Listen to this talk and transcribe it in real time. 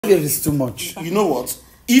It's too much. You know what?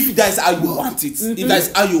 If that's how you want it, if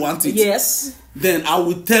that's how you want it, yes, then I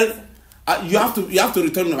will tell. You have to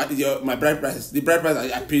return my bride price. The bride price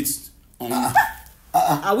I paid on.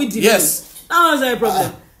 Are we dealing? Yes. That was a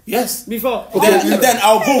problem. Yes. Before. Then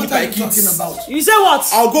I'll go with my kids. About? You say what?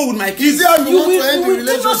 I'll go with my kids. Is it how you want to end the do not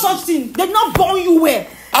relationship? such thing. They not born you well.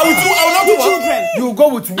 I will not do what? Children. You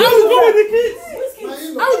go with I will go with the kids.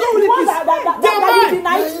 I will go with the kids. They're mine.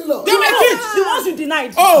 They're my kids. The ones you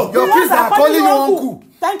denied. Oh, your kids are calling you uncle.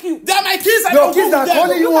 Thank you. They're my kids. Your kids are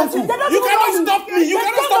calling you uncle. You cannot stop me. You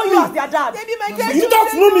cannot stop me. You as their dad. Baby, my dad. You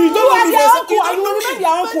don't know me. You don't know me. Their uncle. I will remain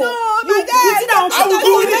their uncle. my dad. I will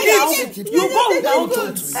go with the kids. You go with the uncle.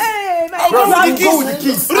 Hey, my I will go dad. with the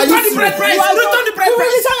kids. Return the bride price. Return the bride You will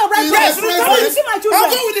price. return your bride price. You see my children.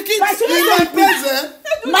 I'll go with the kids. My children.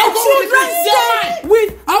 My I'll go with the children kids. They're mine.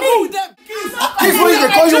 with I'll go me. with them. Kids when they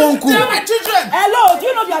call you uncle. They are my children. Hello, do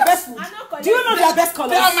you know their best food? Do you know their best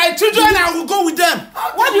colors? They are my children. I will go with them.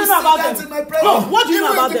 What do you know about them? No, what do you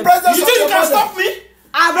know about them? You think you can stop me?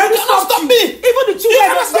 I've already You cannot stopped stop you. me. Even the children,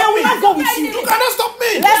 cannot they stop will me. not go with you. You cannot stop me.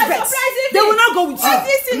 Let's bet. They will not go with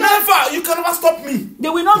you. Never. You can never stop me. They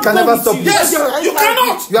will not can go never with stop you. you. Yes, you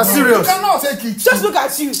cannot. You are serious. You cannot. Take it. Just look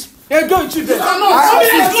at you. They're going to them. You cannot.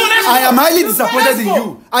 I am highly disappointed in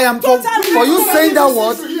you. I am for you saying that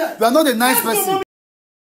word. You are not a nice person.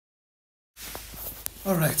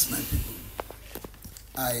 All right, my people.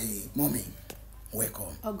 Mommy,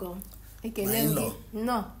 welcome. Ogo. Okay, My let in-law. me.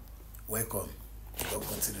 No. Welcome. God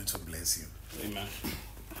continue to bless you. Amen.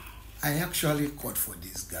 I actually called for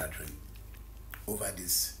this gathering over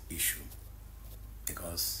this issue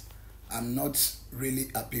because I'm not really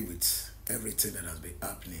happy with everything that has been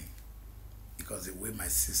happening. Because the way my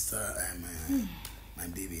sister and my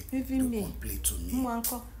baby Even me. complete to me,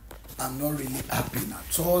 Mwanko. I'm not really happy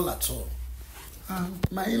at all.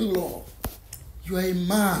 And my in-law, you are a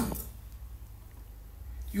man.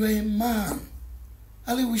 You are a man.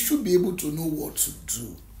 Ali, we should be able to know what to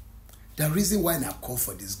do. The reason why I call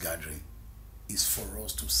for this gathering is for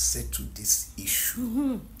us to settle this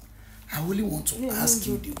issue. I really want to ask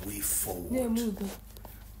you the way forward.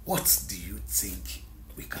 What do you think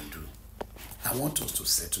we can do? I want us to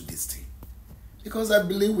settle this thing. Because I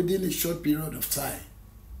believe within a short period of time,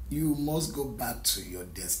 you must go back to your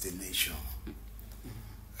destination.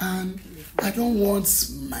 And I don't want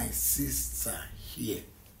my sister here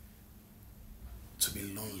to be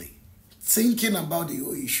lonely, thinking about the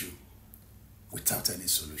whole issue without any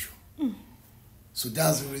solution. So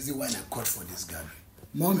that's the reason why I called for this gathering.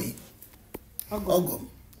 Mommy, Ogom,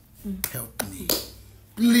 help me.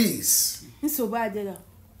 Please. So bad,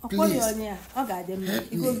 Please.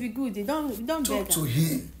 It will be good. Don't Talk beg to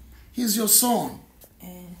him. He's your son.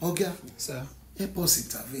 Okay? Sir, help us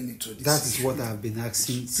intervene into this. that is issue. what I have been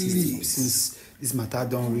asking Please. since this matter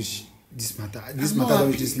don't reach this matter. This I'm matter not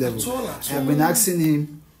don't reach this happy level. at all. I have been asking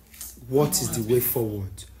him, what is the way forward?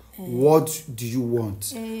 What do you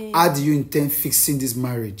want? How do you intend fixing this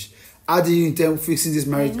marriage? How do you intend fixing this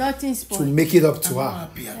marriage nothing to spoiled. make it up to I'm not her?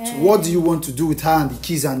 happy at all. What do you want to do with her and the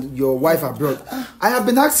kids and your wife abroad? I have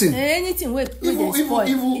been asking. Anything wey Even- dey spoil,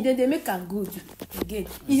 even- they make am good again.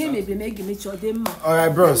 Ihe maybe make sure dey ma. All right,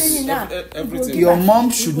 bros. Everything. Your mom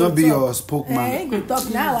should not be your spokesman. He go talk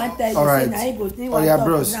now. I wan tell you All right. say na he go he Oh wan yeah, talk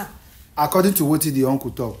bros. now. According to what the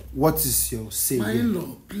uncle talk, what is your say? My here?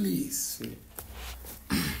 in-law, please.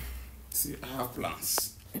 See, I have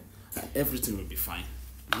plans. Everything will be fine.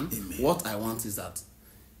 Amen. What I want is that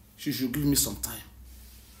she should give me some time.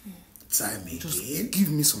 Time Just again. give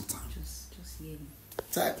me some time. Just hear me.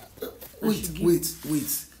 Time.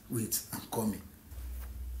 Wait. I'm coming.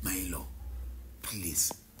 My in-law,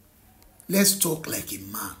 please. Let's talk like a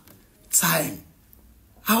man. Time.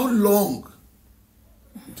 How long?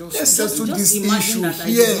 Let's settle this issue that I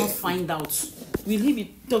here. did not find out. Will he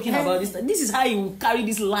be talking about this? This is how he will carry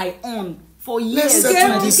this lie on for Let's years.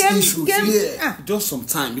 settle this issue here. Just some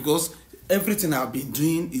time, because everything I've been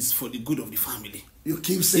doing is for the good of the family. You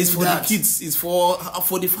keep saying It's for that. the kids. It's for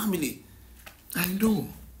the family. I know.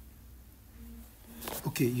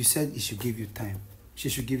 Okay, you said he should give you time. She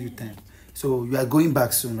should give you time. So you are going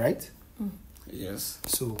back soon, right? Yes.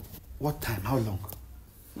 So what time? How long?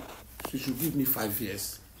 She should give me 5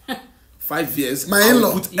 years. 5 years. My I'll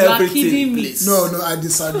in-law. put You are everything kidding in me. place. No, I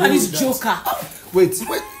disagree And with this that. joker. Wait.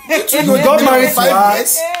 You got married to 5 her.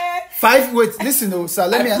 years? 5. Wait. Listen, oh, sir.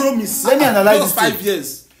 Let I me promise. Let me analyze Just this. 5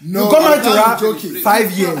 years. No, you got married to I'm her. joking.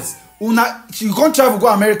 5 years. You can't travel go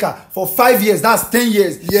America for 5 years. That's 10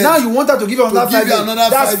 years. Yes. Now you want her to give you another give 5 you years. another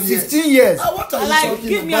That's 5 years. 15 years. What are you Like, talking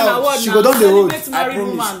give me an about? award She now. go down the road. Celebrate I married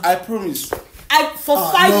promise. woman. I promise. For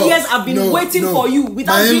 5 years, I've been waiting for you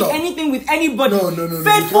without doing anything with anybody. No.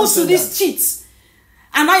 Faithful to these cheats.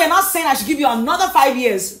 And now you're not saying I should give you another 5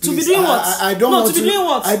 years to be doing what? I don't want to be doing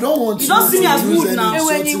what? I don't want you don't see me as good now. It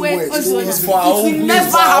will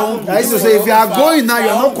never happen. I used to say, if you are going now, you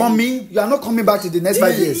are not coming back to the next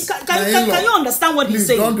 5 years. Can you understand what he's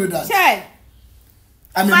saying? Don't do that. Check.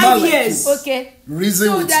 I mean, 5 years. Okay. Reason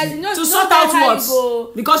So with there's you. no Sort out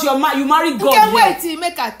what? Because you married God. Okay, wait till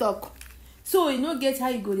make her talk. So you no get how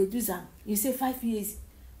you go reduce am. You say 5 years.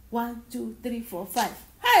 1, 2, 3, 4, 5.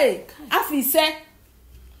 Hey, I feel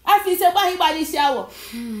say why he buy this shower.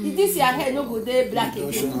 This your hair no go dey black again.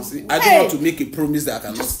 I don't want to make a promise that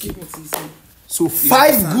I cannot keep. So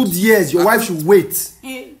 5 good years, your wife should wait.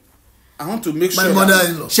 I want to make sure. My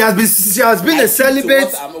mother-in-law. She has been a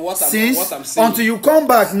celibate since until you come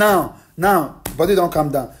back now. Body don't calm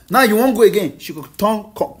down. Now you won't go again. She could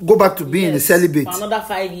go back to being a celibate. For another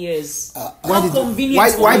 5 years. Why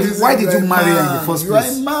did you marry her in the first You are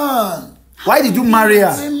place? a man. Why did you marry You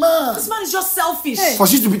are her? a man. This man is just selfish. For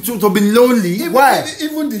she to be lonely. Why?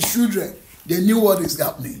 Even the children, they knew what is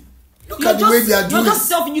happening. Look You're at the way they are doing. You're just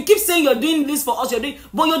selfish. You keep saying you're doing this for us,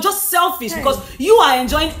 but you're just selfish because you are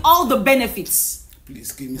enjoying all the benefits.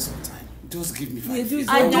 Please give me some time. Just give me 5 years.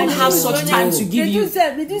 I don't have such time to give you.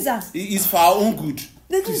 Reduce am. It's for our own good.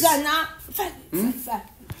 Reduce am now. 5.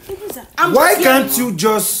 Reduce am. Why can't you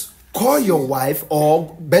just call your wife,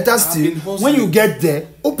 or better still, when you get there,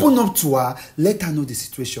 open up to her, let her know the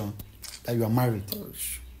situation that you are married.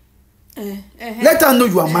 Let her know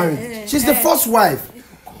you are married. She's the first wife.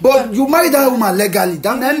 But you married that woman legally.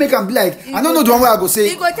 That make her be like, I don't know the one way I go say.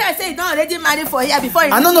 He go tell say he don't already marry for here before he.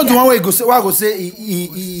 I don't know the one way I go say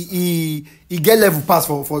he get level pass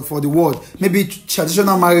for the world. Maybe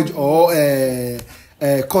traditional marriage or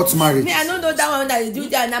court marriage. Me, I don't know that one that you do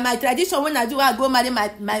that. Now my tradition when I do, I go marry my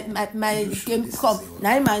game come.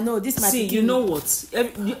 Now I know this. See, you know what?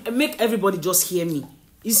 Make everybody just hear me.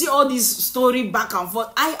 You see all this story back and forth.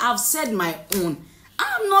 I have said my own.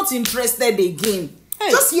 I'm not interested again. Hey.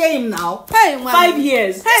 Just hear him now. Hey, 5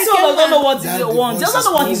 years. Hey, so I don't know what he wants. Just don't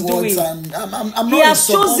know what he's doing.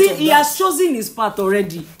 He has chosen his path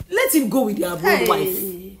already. Let him go with their abroad wife.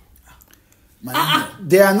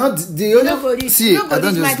 They are not the only. See, I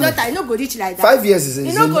don't my just daughter, no go reach like that. 5 years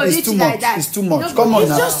is too much. It's too much. Come on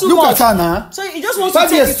now. Look at her now. So you just want to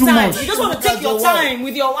take his time. You just want to take your time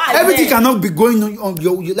with your wife. Everything cannot be going on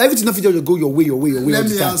your. Everything not fit go your way. Let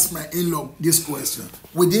me ask my in-law this question.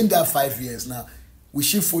 Within that 5 years now, will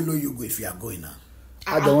she follow you if you are going now?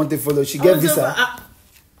 I don't want to follow. She get visa.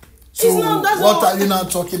 So what are you now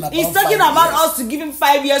talking about? He's talking about us to give him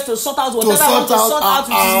 5 years to sort out whatever I want to sort out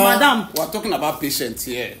with his madam. We're talking about patience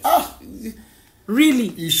here. Really?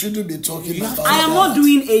 You shouldn't be talking about I am not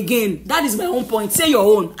doing again. That is my own point. Say your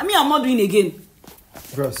own. I mean, I'm not doing again.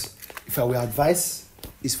 Bros, if I will advise,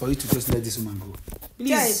 is for you to just let this woman go.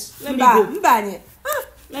 Please, let me go.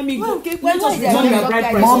 Let me go.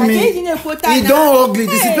 Mommy, it don't ugly.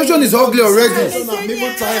 The situation is ugly already.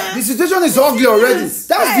 The situation is ugly already. That's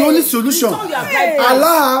the only solution.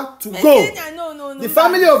 Allow her to go. The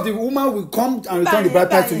family of the woman will come and return the bride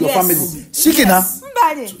price to your family. Shikina.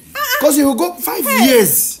 Because you will go 5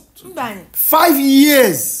 years. 5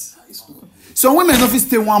 years. Some women don't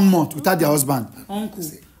stay 1 month without their husband. Uncle,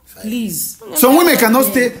 please. Some women cannot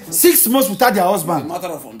stay 6 months without their husband. It's a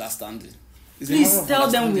matter of understanding. Please tell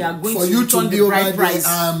them we are going for to you to return be the bride over price.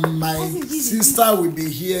 there, my sister will be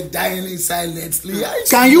here dying silently.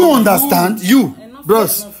 Can you understand? You,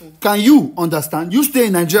 bros, can you understand? You stay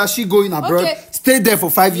in Nigeria, she go in abroad, stay there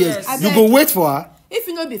for 5 years. Yes. You go wait for her. If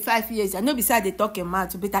you no be 5 years, I know beside they talking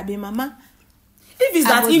mad to better be mama. If it's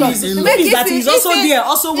that he's also there,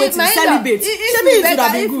 also waiting, celibate. Maybe it would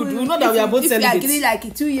have been good. We know that we are both celibates. If you agree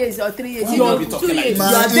like 2 years or 3 years, You are be talking 2 like years.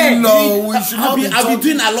 this. You are My there. in-law, we should not be I've been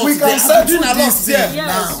doing a lot We there. can settle this there. thing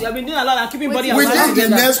Yes, you have been doing a lot and keeping body and Within mind the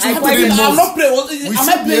together. next 2 I 3 quite get months, it. I'm not playing. we Am I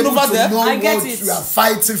should be playing able over to there? know I get what it. you are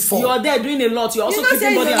fighting for. You are there doing a lot. You're also You know,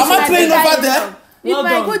 keeping body say and Am I mind playing together. over there? If Well my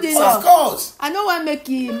done. good Of in-law, course. I don't want make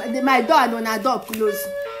my door and my door close.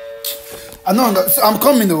 I know. I'm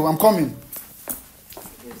coming. Oh, I'm coming.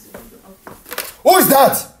 Who is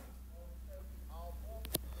that?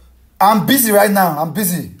 I'm busy right now. I'm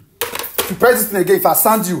busy. To press this thing again, if I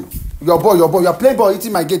send you, your boy, you are playing ball,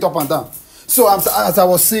 hitting my gate up and down. So as I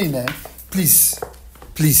was saying, please,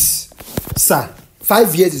 sir,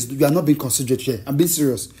 5 years you are not being considerate here. I'm being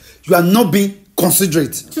serious. You are not being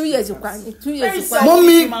considerate. 2 years you can. 2 years you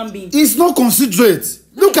Very can. Mommy, it's not considerate.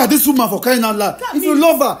 Look at this woman for crying out loud. If you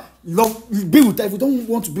love her, be with her. If you don't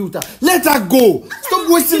want to be with her, let her go. Stop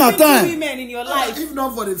wasting her time. Women in your life. If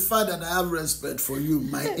not for the fact that I have respect for you,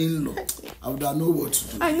 my in-law, I would have known what to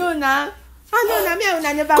do. I know now.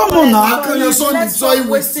 Never. Come on now. How can your son be Let's toying stop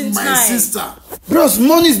with wasting my time. sister? Bros,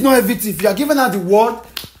 money is not everything. If you are giving her the word,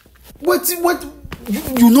 what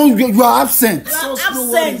you know you are absent. You are Just know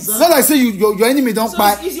what absent. is It's not like say your enemy don't So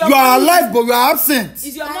buy. is You your are money- alive, but you are absent.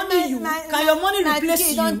 Is your money you? Can your money replace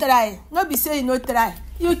you? Don't try. No be say you no try.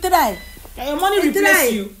 You try. Can your money You replace try.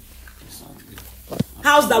 you?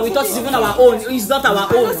 House that we thought is even our own is not our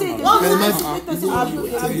own.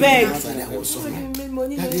 Beg.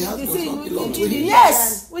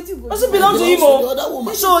 Yes. Also belong to him.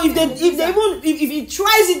 Oh. So if he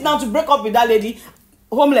tries it now to break up with that lady,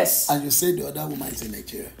 homeless. And you say the other woman is in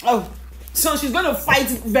Nigeria. Oh, so she's going to fight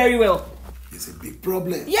it very well. It's a big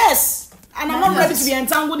problem. Yes, and I'm not ready to be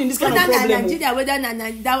entangled in this kind of Whether na problem. Nigeria, whether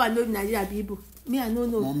na that one no be Nigeria people. Me I no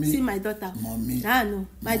know. Mommy. See my daughter. Mommy. I know.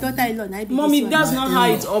 My daughter-in-law. Na be Mommy, this one. that's not how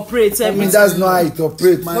it operates. I mean, Everything. that's not how it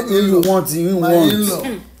operates. My Not when you in-law. want, you My want. in-law.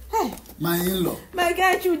 Hey, My in-law. my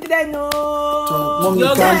grandchildren no. Mommy, Your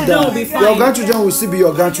calm grandchildren down. will be fine. Your grandchildren will still be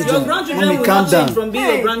your grandchildren. Your grandchildren Mommy, will calm not change down. from being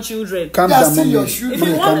Hey. your grandchildren. Calm They are down, still mommy. your If children. you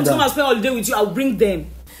Mommy, want calm them to come down. and spend holiday with you, I'll bring them.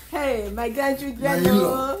 Hey, my My grandchildren in-law.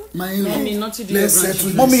 no. My in-law. Mommy, not to do your Let's settle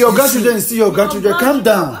grandchildren. this Mommy, your issue. grandchildren is still your grandchildren. Calm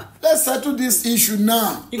down. Let's settle this issue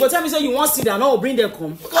now. You go tell me say you want to sit down, no, bring them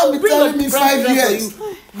come. Can't be Bring telling your me 5 grandchildren for years.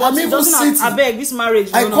 you. But I'm It even doesn't have- sitting. I beg this marriage.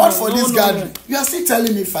 I no, called no, for no, this no, gathering. no. You are still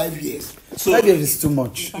telling me 5 years. So 5 years is too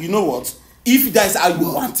much. you know what? If that is how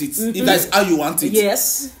you want it, if that is how you want it,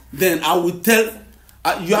 Yes. then I will tell.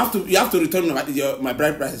 You have to return my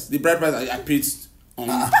bride price. The bride price I paid on.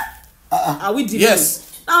 Are we dealing? Yes.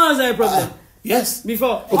 That was a problem. Yes.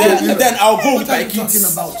 Before. Then I'll go with What are my you talking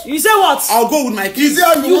kids. about? You say what? I'll go with my Is kids. it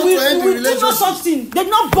how you You want to end the will do no relationship? such thing. They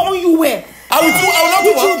did not born you well. I will not do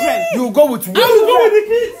With what? children. You go with I will go with the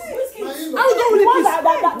kids. My I in-law. will go with the kids. They're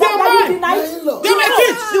that you mine. denied. My in-law. They're my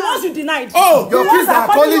kids. The ones you denied. Oh, Your The ones kids that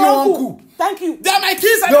are calling you uncle. Thank you. they're my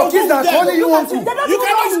kids. I Your don't kids go are with them. calling you uncle. They don't You even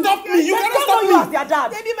cannot know stop me. You They cannot don't stop know you as me. their dad.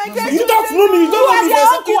 Baby, my You grandchildren. don't know me. You You don't know are me. their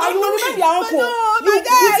First. uncle You and don't you know remain me. their uncle. No, You my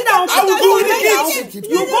dad. see that uncle. I will go with the You kids.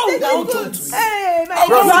 You go with the uncle. Hey, my I'll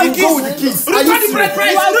go with the You kids. go with the kids. Are Return you the bride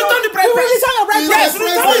serious? price. Return the bride You will price. return your bride Is price. my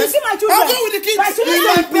Return. present? You see my children. I'll go with the kids. My children In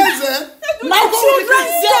my present. My I'll go with the children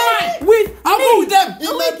kids. They're mine. with I'll go with them.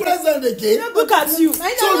 In my present again. Look at you. So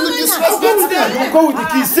you disrespect them. You go with the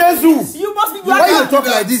kids. Says who? You must be. Why you talk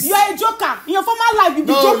like this? You are a joker. In your former life, you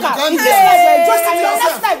be No, joker. you can't In do this that. life, you are a joker. In your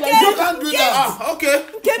next life, you are a You joker. can't do that. Ah, okay.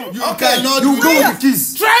 You cannot You do go with that. the kids.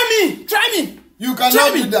 Try me. Try me. You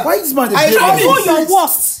cannot do that. Why is this man a I baby? I Hey. know your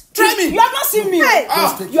worst. Try me. You have not seen me.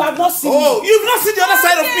 Ah. You have not seen Oh, me. you've not seen the other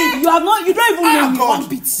side of me. You have not. You don't even know me God. one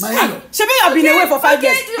bit. My in-law. Shebi, you have been away for 5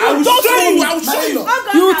 years. I will Don't show know you. me. I will My show you.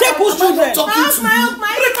 in-law. You will take whose children? I'm talking to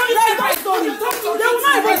you. They will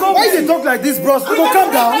not even go Why with they you. talk like this, bros? Go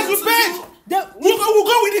calm down. You paid. They- We'll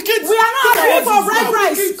go with the kids. We are not paying for bride We'll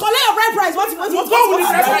price. Collect your bride price. What? go with the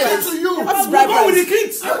bride bride price. To you. What is We'll bride go with the price?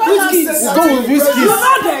 kids. Which kids? You go with which You kids?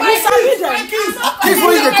 know them. You sabi them. My kids. Kids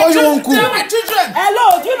when they call you uncle. They are my children. Hello.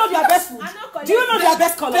 Do you know their best food? Do you know their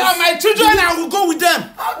best They are colors? my children. I will go with them.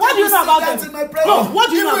 What do you know about them? No. What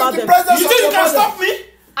do you know about them? You think you can stop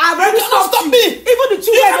me? I already You cannot stopped stop you. me. Even the You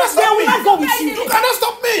children, cannot they stop will me. not go with you. You cannot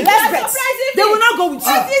stop me. Let's bet. They will not go with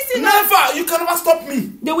you. Never. You can never stop me.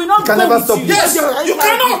 They will not can go never with stop you. you. Yes, you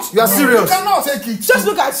cannot. You are serious. You cannot. Take it. Just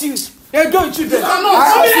look at you. They go with children.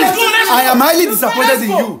 I am highly disappointed in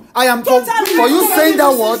you. I am for you saying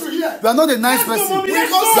that word. You are not a nice person. You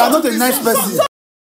are not a nice person.